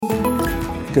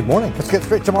Good morning. Let's get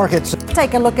straight to markets.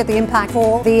 Take a look at the impact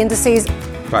for the indices.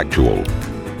 Factual.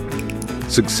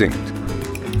 Succinct.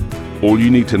 All you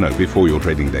need to know before your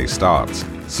trading day starts.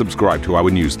 Subscribe to our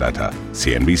newsletter,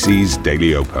 CNBC's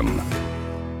Daily Open.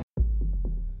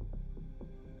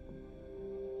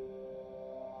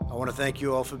 I want to thank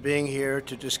you all for being here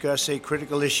to discuss a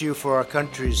critical issue for our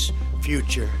country's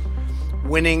future.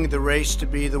 Winning the race to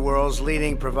be the world's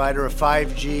leading provider of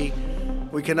 5G.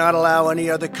 We cannot allow any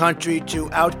other country to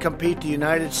outcompete the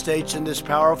United States in this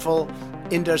powerful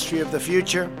industry of the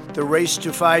future. The race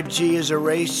to 5G is a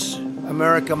race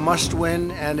America must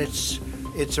win, and it's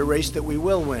a race that we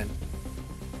will win.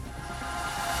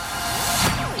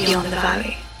 Beyond the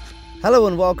Valley. Hello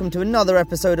and welcome to another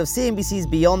episode of CNBC's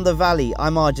Beyond the Valley.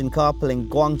 I'm Arjun Karpal in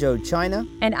Guangzhou, China.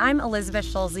 And I'm Elizabeth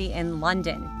Schulze in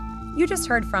London. You just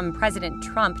heard from President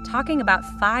Trump talking about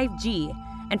 5G,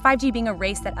 and 5G being a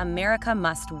race that America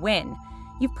must win.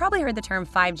 You've probably heard the term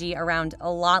 5G around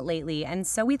a lot lately, and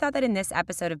so we thought that in this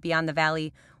episode of Beyond the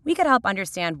Valley, we could help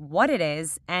understand what it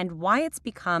is and why it's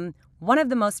become one of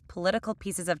the most political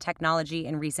pieces of technology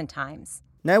in recent times.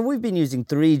 Now, we've been using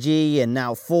 3G and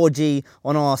now 4G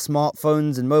on our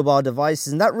smartphones and mobile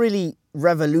devices, and that really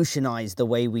revolutionized the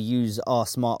way we use our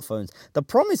smartphones. The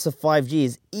promise of 5G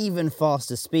is even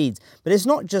faster speeds, but it's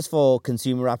not just for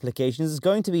consumer applications. It's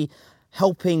going to be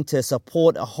helping to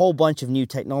support a whole bunch of new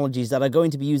technologies that are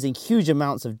going to be using huge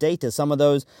amounts of data. Some of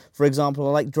those, for example,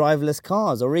 are like driverless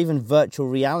cars or even virtual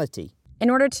reality. In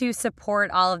order to support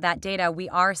all of that data, we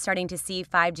are starting to see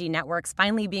 5G networks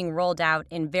finally being rolled out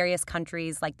in various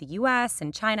countries like the US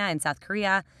and China and South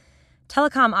Korea.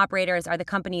 Telecom operators are the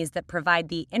companies that provide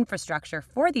the infrastructure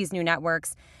for these new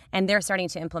networks, and they're starting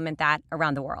to implement that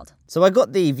around the world. So I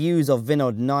got the views of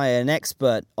Vinod Nair, an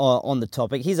expert on the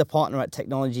topic. He's a partner at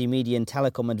technology, media and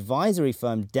telecom advisory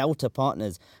firm Delta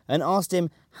Partners, and asked him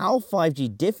how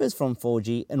 5G differs from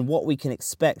 4G and what we can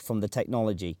expect from the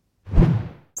technology.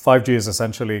 5G is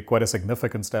essentially quite a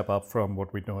significant step up from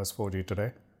what we know as 4G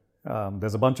today.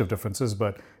 There's a bunch of differences,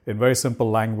 but in very simple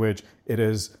language, it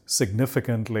is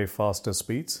significantly faster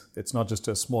speeds. It's not just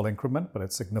a small increment, but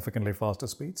it's significantly faster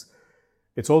speeds.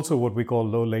 It's also what we call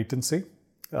low latency.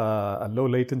 And low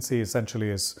latency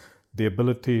essentially is the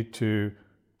ability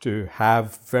to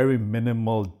have very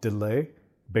minimal delay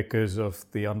because of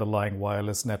the underlying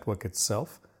wireless network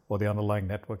itself or the underlying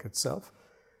network itself.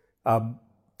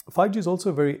 5G is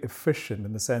also very efficient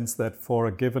in the sense that for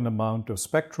a given amount of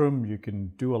spectrum, you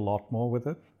can do a lot more with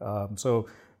it. So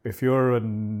if you're a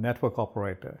network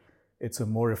operator, it's a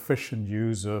more efficient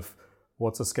use of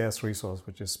what's a scarce resource,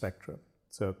 which is spectrum.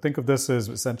 So think of this as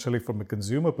essentially from a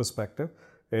consumer perspective,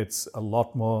 it's a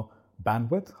lot more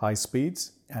bandwidth, high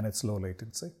speeds, and it's low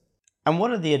latency. And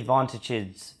what are the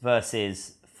advantages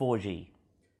versus 4G?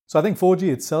 So I think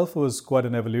 4G itself was quite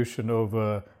an evolution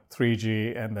over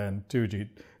 3G and then 2G.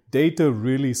 Data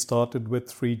really started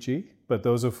with 3G, but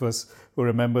those of us who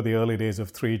remember the early days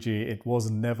of 3G, it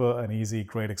was never an easy,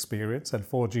 great experience, and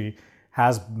 4G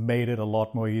has made it a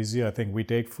lot more easier. I think we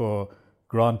take for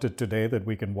granted today that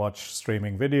we can watch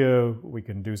streaming video, we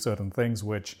can do certain things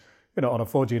which, on a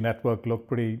 4G network look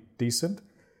pretty decent.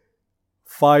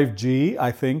 5G,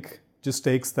 I think, just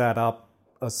takes that up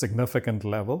a significant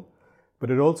level, but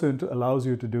it also allows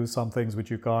you to do some things which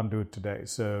you can't do today.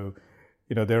 So,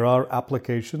 there are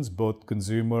applications, both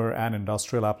consumer and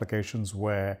industrial applications,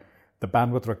 where the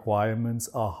bandwidth requirements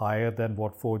are higher than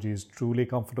what 4G is truly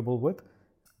comfortable with.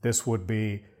 This would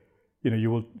be, you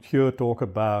will hear talk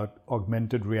about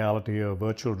augmented reality or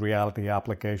virtual reality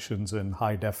applications in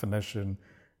high definition.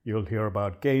 You'll hear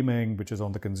about gaming, which is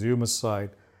on the consumer side.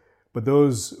 But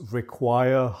those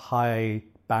require high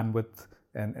bandwidth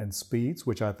and speeds,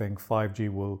 which I think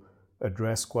 5G will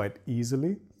address quite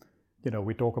easily.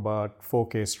 We talk about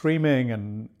 4K streaming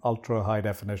and ultra high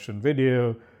definition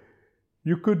video.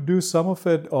 You could do some of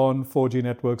it on 4G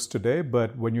networks today,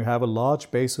 but when you have a large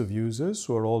base of users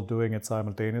who are all doing it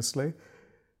simultaneously,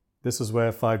 this is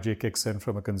where 5G kicks in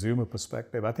from a consumer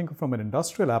perspective. I think from an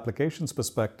industrial applications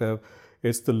perspective,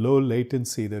 it's the low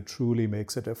latency that truly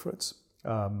makes a difference.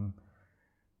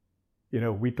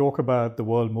 We talk about the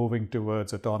world moving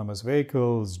towards autonomous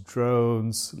vehicles,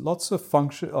 drones, lots of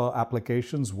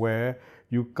applications where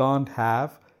you can't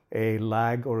have a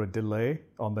lag or a delay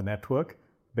on the network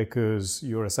because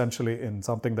you're essentially in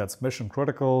something that's mission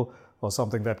critical or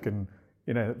something that can,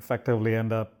 effectively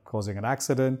end up causing an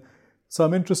accident.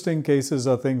 Some interesting cases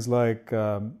are things like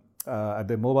at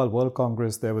the Mobile World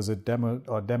Congress, there was a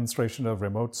demonstration of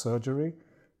remote surgery,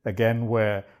 again,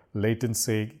 where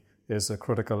latency is a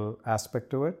critical aspect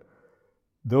to it.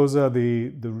 those are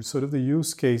the sort of the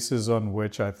use cases on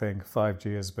which I think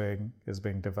 5G is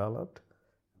being developed.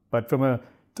 But from a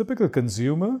typical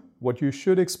consumer, what you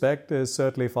should expect is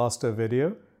certainly faster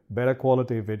video, better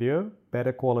quality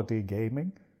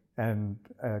gaming, and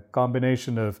a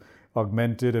combination of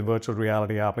augmented and virtual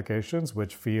reality applications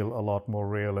which feel a lot more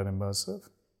real and immersive.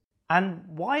 And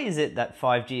why is it that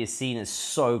 5G is seen as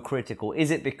so critical? Is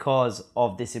it because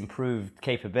of this improved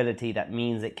capability that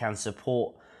means it can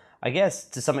support, I guess,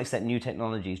 to some extent, new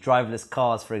technologies? Driverless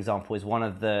cars, for example, is one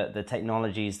of the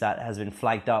technologies that has been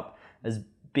flagged up as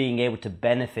being able to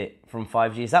benefit from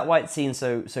 5G. Is that why it's seen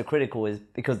so critical? Is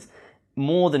because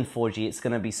more than 4G, it's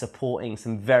going to be supporting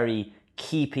some very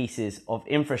key pieces of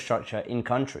infrastructure in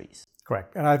countries.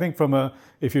 Correct. And I think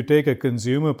if you take a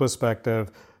consumer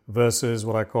perspective versus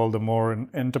what I call the more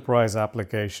enterprise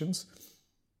applications,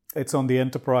 it's on the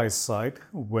enterprise side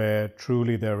where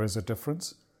truly there is a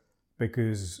difference,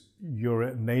 because you're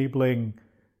enabling,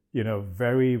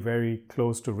 very, very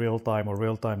close to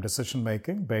real-time decision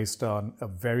making based on a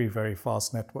very, very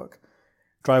fast network.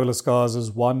 Driverless cars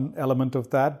is one element of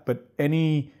that, but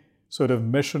any sort of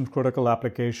mission-critical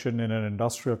application in an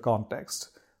industrial context,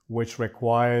 which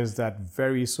requires that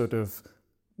very sort of,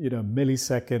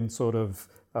 millisecond sort of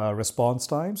response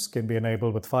times, can be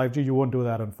enabled with 5G. You won't do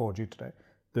that on 4G today.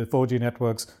 The 4G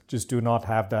networks just do not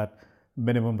have that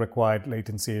minimum required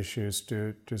latency issues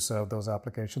to serve those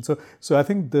applications. So I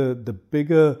think the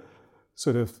bigger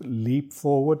sort of leap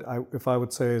forward, if I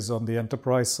would say, is on the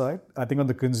enterprise side. I think on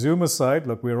the consumer side,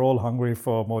 look, we're all hungry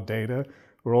for more data.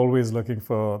 We're always looking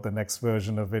for the next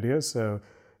version of video. So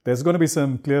there's going to be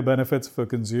some clear benefits for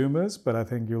consumers, but I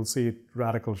think you'll see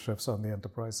radical shifts on the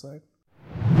enterprise side.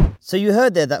 So you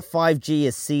heard there that 5G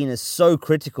is seen as so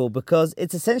critical because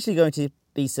it's essentially going to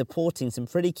be supporting some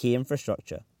pretty key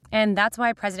infrastructure. And that's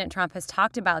why President Trump has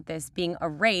talked about this being a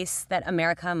race that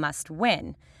America must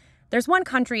win. There's one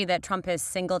country that Trump has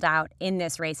singled out in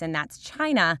this race, and that's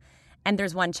China. And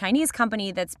there's one Chinese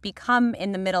company that's become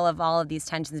in the middle of all of these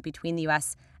tensions between the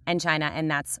U.S. and China, and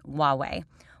that's Huawei.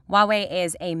 Huawei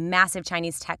is a massive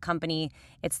Chinese tech company.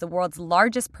 It's the world's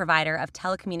largest provider of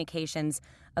telecommunications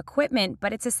equipment,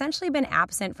 but it's essentially been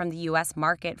absent from the U.S.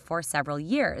 market for several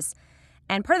years.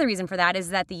 And part of the reason for that is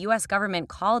that the U.S. government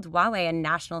called Huawei a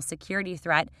national security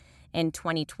threat in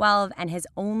 2012 and has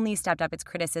only stepped up its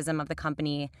criticism of the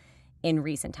company in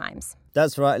recent times.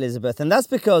 That's right, Elizabeth. And that's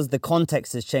because the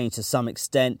context has changed to some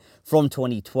extent from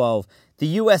 2012. The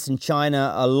US and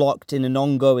China are locked in an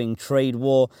ongoing trade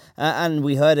war. And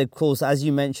we heard, of course, as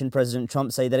you mentioned, President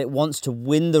Trump say that it wants to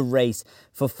win the race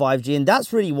for 5G. And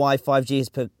that's really why 5G has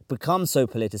become so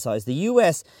politicized. The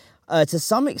US to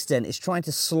some extent, is trying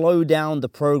to slow down the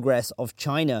progress of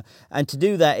China. And to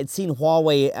do that, it's seen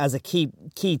Huawei as a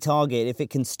key target. If it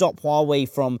can stop Huawei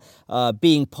from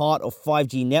being part of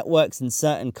 5G networks in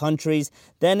certain countries,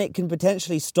 then it can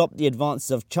potentially stop the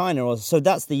advances of China. Or so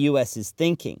that's the US's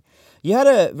thinking. You had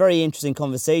a very interesting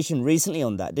conversation recently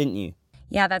on that, didn't you?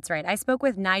 Yeah, that's right. I spoke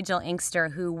with Nigel Inkster,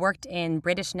 who worked in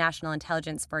British national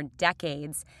intelligence for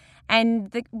decades.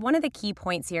 And one of the key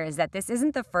points here is that this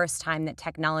isn't the first time that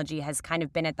technology has kind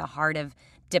of been at the heart of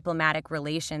diplomatic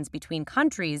relations between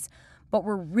countries, but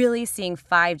we're really seeing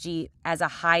 5G as a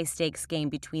high-stakes game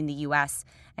between the U.S.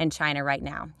 and China right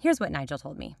now. Here's what Nigel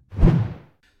told me.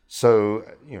 So,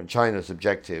 China's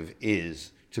objective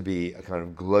is to be a kind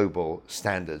of global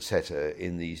standard setter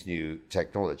in these new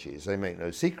technologies. They make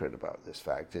no secret about this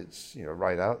fact. It's,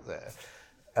 right out there.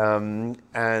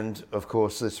 And of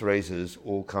course, this raises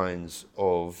all kinds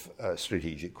of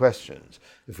strategic questions.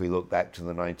 If we look back to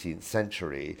the 19th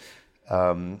century,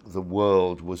 the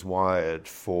world was wired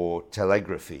for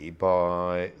telegraphy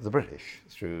by the British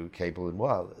through cable and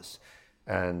wireless.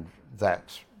 And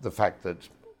the fact that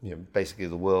basically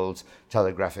the world's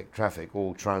telegraphic traffic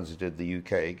all transited the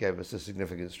UK gave us a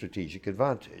significant strategic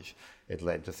advantage. It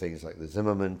led to things like the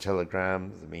Zimmerman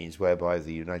telegram, the means whereby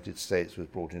the United States was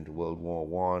brought into World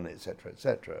War I, etc.,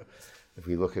 etc. If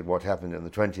we look at what happened in the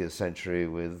 20th century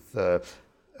with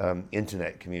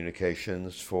internet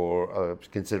communications for a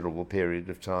considerable period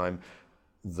of time,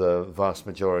 the vast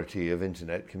majority of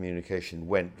internet communication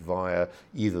went via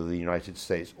either the United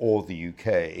States or the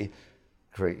UK,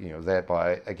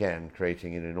 thereby, again,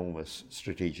 creating an enormous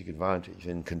strategic advantage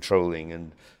in controlling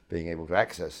and being able to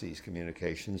access these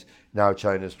communications. Now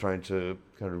China's trying to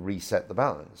kind of reset the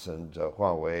balance, and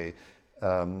Huawei,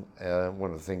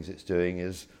 one of the things it's doing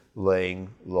is laying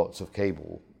lots of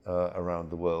cable around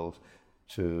the world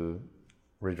to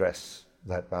redress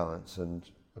that balance and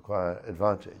acquire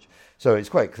advantage. So it's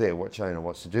quite clear what China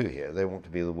wants to do here. They want to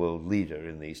be the world leader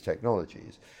in these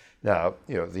technologies. Now,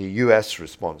 the US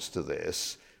response to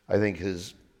this I think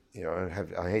has,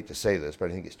 I hate to say this, but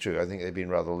I think it's true. I think they've been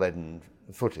rather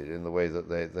leaden-footed in the way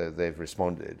that they've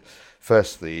responded.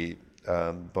 Firstly,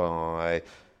 by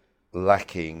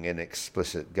lacking an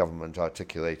explicit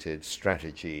government-articulated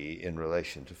strategy in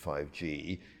relation to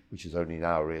 5G, which is only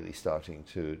now really starting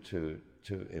to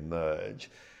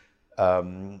emerge,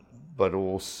 but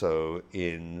also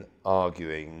in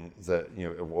arguing that,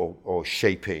 or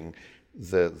shaping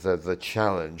the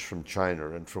challenge from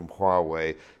China and from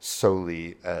Huawei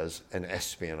solely as an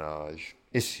espionage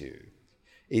issue.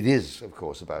 It is, of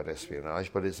course, about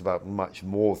espionage, but it's about much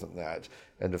more than that.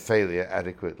 And a failure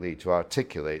adequately to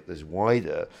articulate this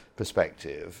wider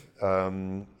perspective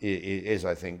is,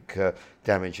 I think,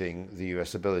 damaging the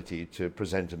US ability to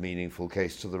present a meaningful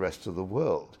case to the rest of the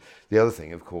world. The other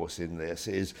thing, of course, in this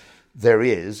is there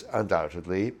is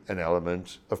undoubtedly an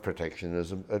element of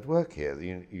protectionism at work here.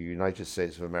 The United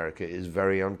States of America is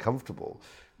very uncomfortable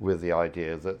with the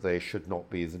idea that they should not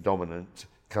be the dominant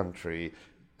country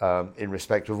in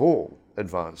respect of all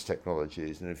advanced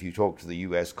technologies. And if you talk to the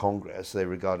US Congress, they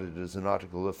regard it as an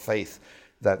article of faith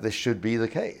that this should be the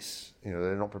case.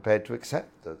 They're not prepared to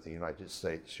accept that the United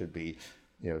States should be,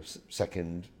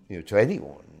 second, to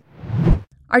anyone.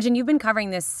 Arjun, you've been covering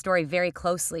this story very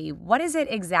closely. What is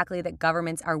it exactly that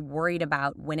governments are worried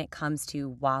about when it comes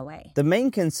to Huawei? The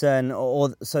main concern,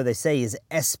 or so they say, is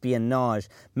espionage.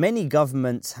 Many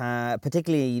governments,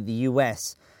 particularly the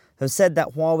US, have said that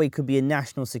Huawei could be a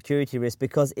national security risk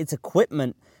because its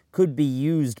equipment could be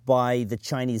used by the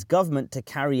Chinese government to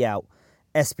carry out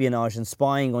espionage and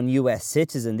spying on US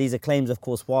citizens. These are claims, of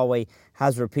course, Huawei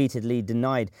has repeatedly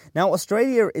denied. Now,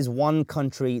 Australia is one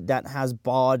country that has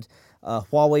barred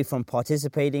Huawei from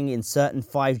participating in certain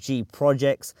 5G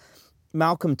projects.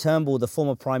 Malcolm Turnbull, the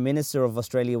former Prime Minister of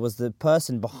Australia, was the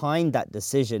person behind that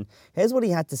decision. Here's what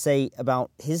he had to say about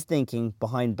his thinking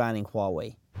behind banning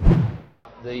Huawei.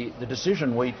 The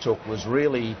decision we took was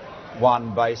really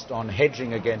one based on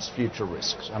hedging against future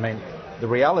risks. I mean, the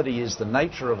reality is the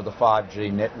nature of the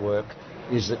 5G network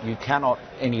is that you cannot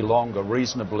any longer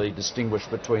reasonably distinguish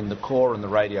between the core and the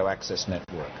radio access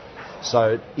network.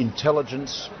 So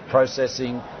intelligence,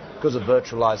 processing, because of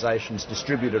virtualization, is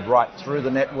distributed right through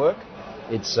the network.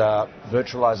 It's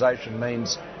virtualization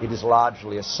means it is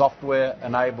largely a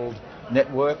software-enabled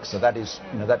network, so that is,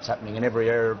 that's happening in every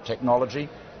area of technology.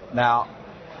 Now,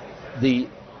 the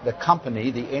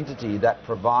company, the entity that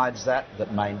provides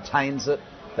that maintains it,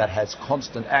 that has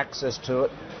constant access to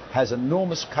it, has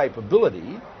enormous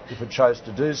capability, if it chose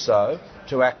to do so,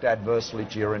 to act adversely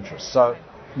to your interests. So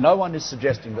no one is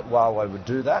suggesting that Huawei would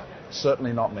do that,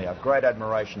 certainly not me. I have great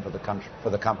admiration for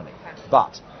the company.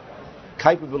 But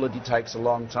capability takes a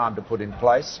long time to put in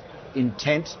place.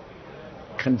 Intent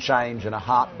can change in a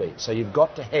heartbeat. So you've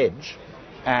got to hedge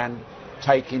and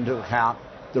take into account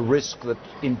the risk that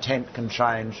intent can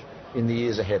change in the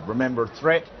years ahead. Remember, a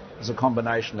threat is a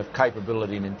combination of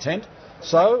capability and intent.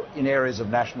 So, in areas of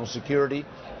national security,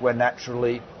 we're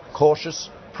naturally cautious,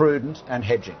 prudent, and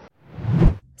hedging.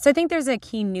 So I think there's a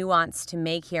key nuance to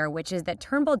make here, which is that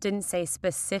Turnbull didn't say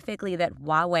specifically that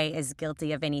Huawei is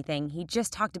guilty of anything. He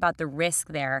just talked about the risk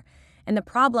there. And the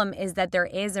problem is that there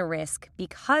is a risk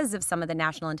because of some of the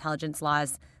national intelligence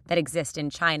laws that exist in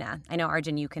China. I know,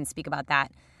 Arjun, you can speak about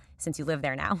that since you live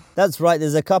there now. That's right.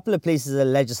 There's a couple of pieces of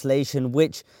legislation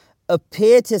which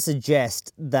appear to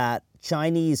suggest that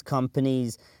Chinese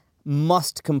companies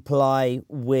must comply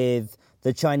with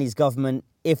the Chinese government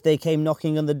if they came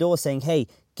knocking on the door saying, hey,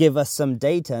 give us some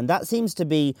data. And that seems to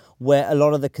be where a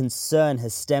lot of the concern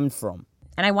has stemmed from.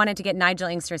 And I wanted to get Nigel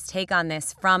Inkster's take on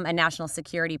this from a national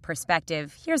security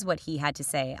perspective. Here's what he had to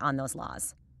say on those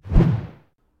laws.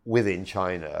 Within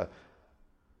China,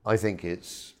 I think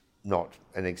it's not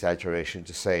an exaggeration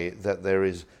to say that there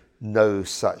is no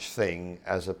such thing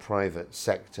as a private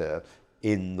sector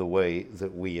in the way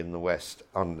that we in the West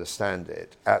understand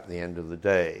it. At the end of the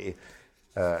day,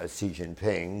 as Xi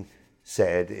Jinping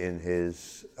said in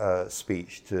his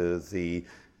speech to the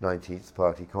 19th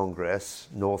Party Congress,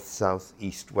 north, south,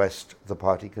 east, west, the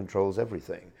party controls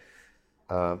everything.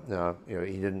 Now, he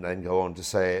didn't then go on to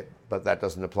say, but that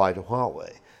doesn't apply to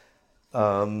Huawei.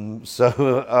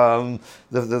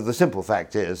 The simple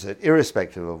fact is that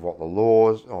irrespective of what the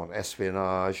laws on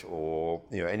espionage or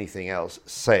anything else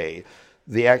say,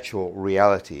 the actual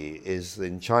reality is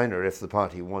in China, if the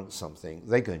party wants something,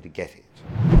 they're going to get it.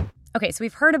 Okay, so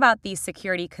we've heard about these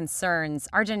security concerns.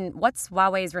 Arjun, what's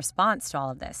Huawei's response to all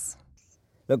of this?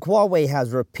 Look, Huawei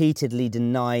has repeatedly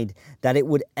denied that it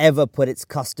would ever put its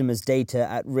customers' data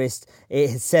at risk.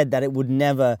 It has said that it would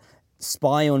never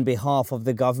spy on behalf of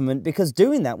the government because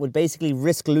doing that would basically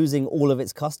risk losing all of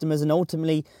its customers and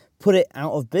ultimately put it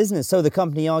out of business. So the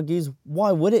company argues,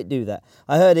 why would it do that?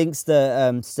 I heard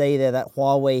Inkster say there that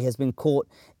Huawei has been caught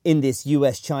in this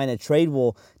US-China trade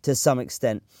war to some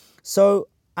extent. So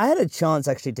I had a chance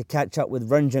actually to catch up with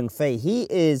Ren Zhengfei. He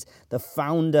is the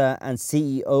founder and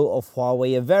CEO of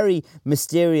Huawei, a very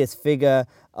mysterious figure,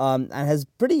 and has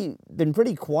been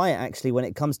pretty quiet actually when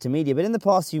it comes to media. But in the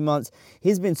past few months,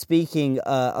 he's been speaking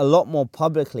a lot more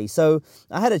publicly. So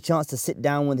I had a chance to sit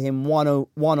down with him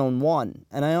one-on-one,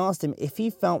 and I asked him if he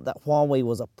felt that Huawei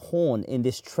was a pawn in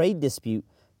this trade dispute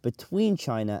between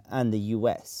China and the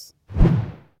US.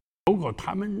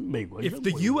 If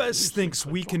the U.S. thinks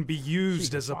we can be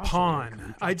used as a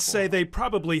pawn, I'd say they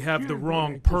probably have the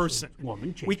wrong person.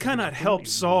 We cannot help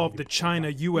solve the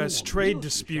China-U.S. trade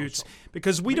disputes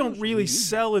because we don't really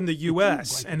sell in the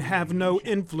U.S. and have no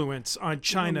influence on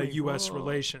China-U.S.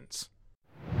 relations.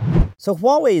 So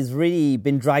Huawei has really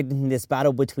been dragged into this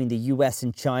battle between the US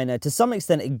and China, to some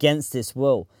extent against its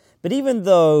will. But even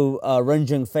though Ren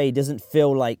Zhengfei doesn't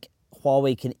feel like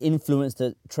Huawei can influence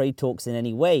the trade talks in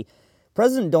any way,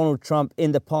 President Donald Trump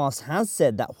in the past has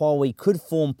said that Huawei could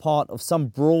form part of some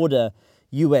broader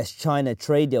US-China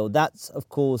trade deal. That's, of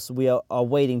course, we are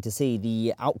waiting to see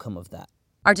the outcome of that.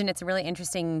 Arjun, it's a really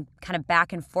interesting kind of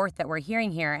back and forth that we're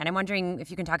hearing here. And I'm wondering if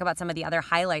you can talk about some of the other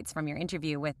highlights from your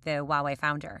interview with the Huawei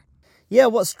founder. Yeah,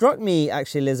 what struck me,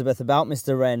 actually, Elizabeth, about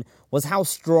Mr. Ren was how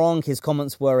strong his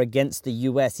comments were against the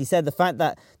US. He said the fact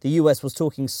that the US was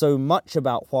talking so much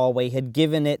about Huawei had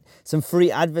given it some free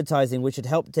advertising, which had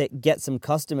helped it get some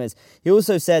customers. He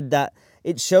also said that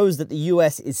it shows that the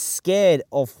US is scared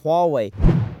of Huawei.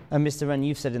 And Mr. Ren,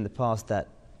 you've said in the past that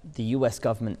the US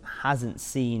government hasn't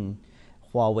seen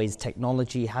Huawei's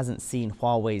technology, hasn't seen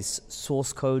Huawei's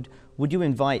source code. Would you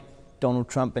invite Donald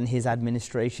Trump and his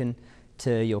administration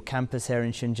to your campus here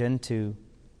in Shenzhen to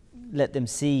let them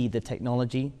see the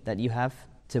technology that you have,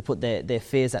 to put their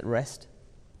fears at rest?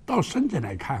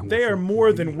 They are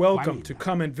more than welcome to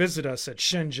come and visit us at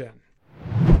Shenzhen.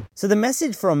 So the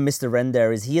message from Mr. Ren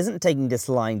there is he isn't taking this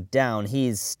line down. He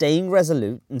is staying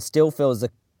resolute and still feels that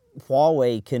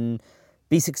Huawei can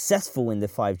be successful in the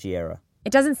 5G era.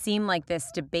 It doesn't seem like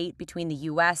this debate between the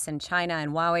US and China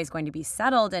and Huawei is going to be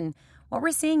settled, and what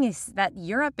we're seeing is that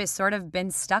Europe has sort of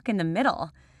been stuck in the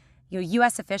middle.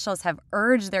 US officials have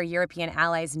urged their European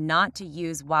allies not to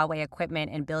use Huawei equipment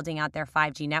in building out their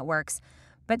 5G networks.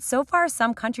 But so far,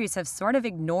 some countries have sort of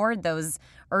ignored those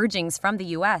urgings from the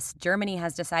US. Germany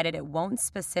has decided it won't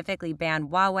specifically ban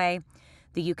Huawei.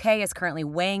 The UK is currently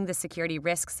weighing the security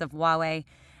risks of Huawei.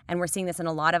 And we're seeing this in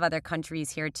a lot of other countries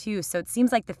here, too. So it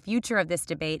seems like the future of this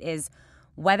debate is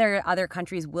whether other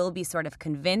countries will be sort of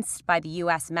convinced by the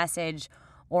U.S. message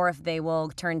or if they will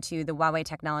turn to the Huawei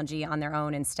technology on their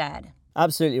own instead.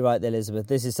 Absolutely right there, Elizabeth.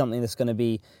 This is something that's going to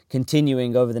be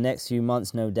continuing over the next few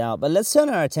months, no doubt. But let's turn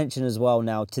our attention as well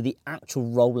now to the actual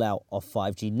rollout of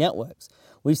 5G networks.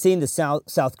 We've seen the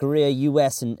South Korea,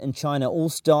 US and China all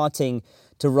starting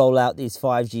to roll out these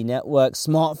 5G networks.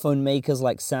 Smartphone makers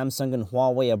like Samsung and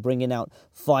Huawei are bringing out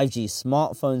 5G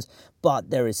smartphones, but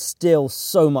there is still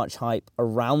so much hype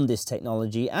around this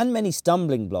technology and many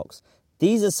stumbling blocks.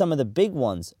 These are some of the big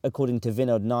ones, according to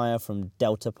Vinod Nair from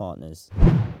Delta Partners.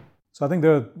 So I think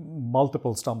there are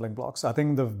multiple stumbling blocks. I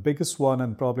think the biggest one,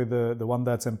 and probably the one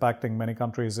that's impacting many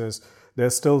countries, is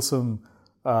there's still some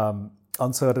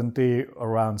uncertainty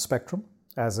around spectrum,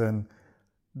 as in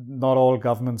not all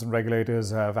governments and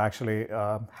regulators have actually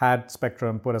had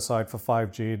spectrum put aside for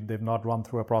 5G. They've not run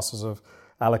through a process of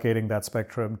allocating that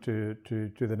spectrum to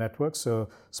the network. So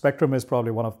spectrum is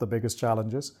probably one of the biggest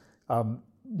challenges.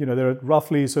 There are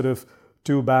roughly sort of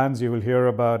two bands. You will hear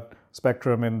about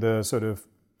spectrum in the sort of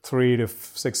 3 to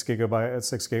 6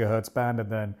 gigahertz band,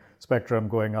 and then spectrum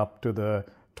going up to the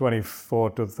 24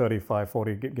 to 35,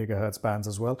 40 gigahertz bands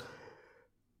as well.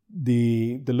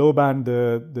 The low band,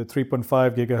 the 3.5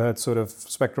 gigahertz sort of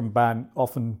spectrum band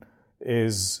often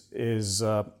is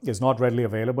not readily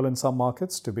available in some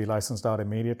markets to be licensed out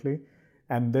immediately.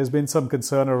 And there's been some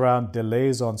concern around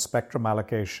delays on spectrum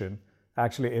allocation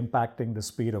actually impacting the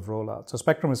speed of rollout. So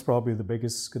spectrum is probably the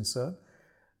biggest concern.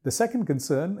 The second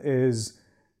concern is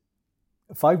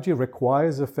 5G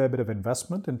requires a fair bit of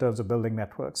investment in terms of building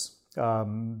networks.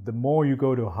 The more you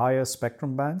go to higher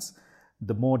spectrum bands,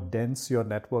 the more dense your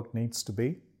network needs to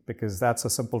be, because that's a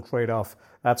simple trade-off.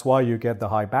 That's why you get the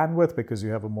high bandwidth, because you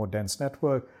have a more dense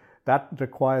network. That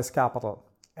requires capital.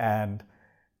 And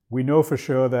we know for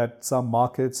sure that some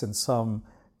markets and some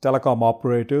telecom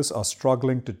operators are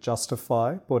struggling to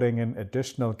justify putting in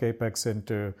additional capex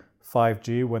into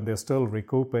 5G when they're still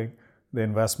recouping the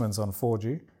investments on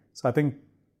 4G. So I think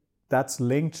that's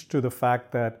linked to the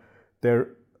fact that there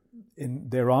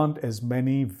there aren't as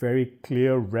many very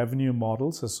clear revenue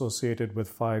models associated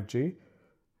with 5G.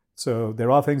 So there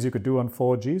are things you could do on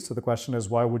 4G. So the question is,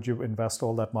 why would you invest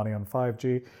all that money on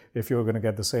 5G if you're going to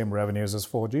get the same revenues as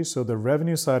 4G? So the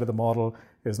revenue side of the model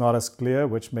is not as clear,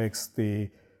 which makes the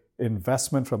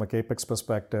investment from a capex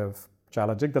perspective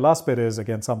challenging. The last bit is,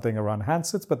 again, something around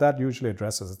handsets, but that usually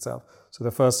addresses itself. So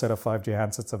the first set of 5G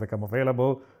handsets have become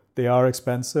available. They are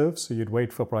expensive, so you'd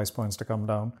wait for price points to come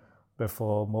down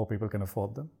before more people can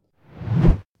afford them.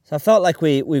 So I felt like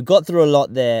we've got through a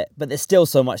lot there, but there's still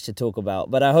so much to talk about.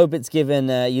 But I hope it's given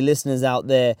you listeners out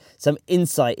there some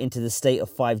insight into the state of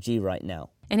 5G right now.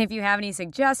 And if you have any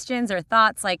suggestions or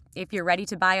thoughts, like if you're ready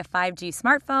to buy a 5G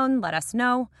smartphone, let us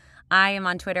know. I am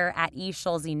on Twitter at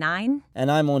eSchulze9.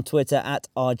 And I'm on Twitter at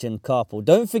Arjun Karpal.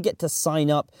 Don't forget to sign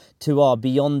up to our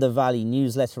Beyond the Valley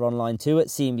newsletter online too at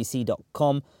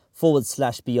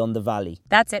cnbc.com/Beyond the Valley.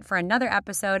 That's it for another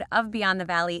episode of Beyond the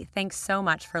Valley. Thanks so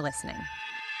much for listening.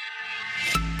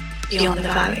 Beyond the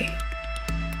Valley.